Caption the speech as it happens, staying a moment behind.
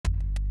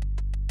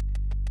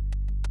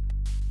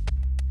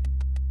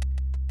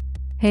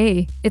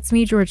Hey, it's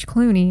me, George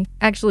Clooney.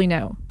 Actually,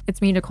 no,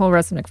 it's me, Nicole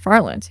Russell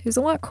McFarland, who's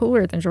a lot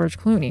cooler than George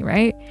Clooney,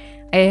 right?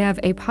 I have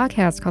a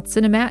podcast called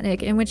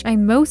Cinematic in which I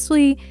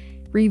mostly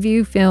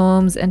review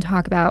films and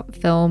talk about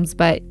films,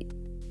 but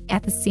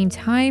at the same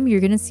time,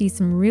 you're going to see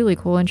some really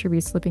cool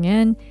interviews slipping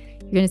in.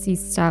 You're going to see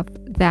stuff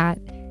that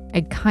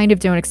I kind of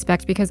don't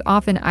expect because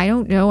often I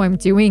don't know I'm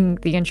doing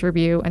the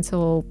interview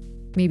until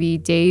maybe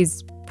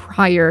days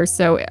prior.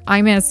 So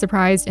I'm as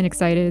surprised and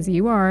excited as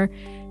you are.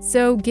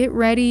 So get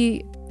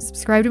ready.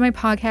 Subscribe to my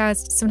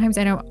podcast. Sometimes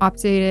I don't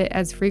update it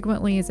as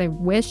frequently as I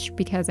wish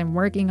because I'm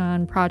working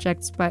on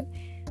projects, but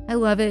I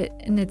love it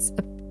and it's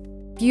a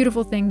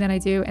beautiful thing that I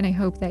do. And I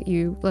hope that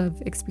you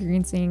love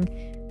experiencing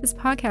this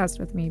podcast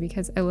with me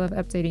because I love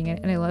updating it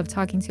and I love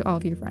talking to all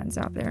of you friends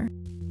out there.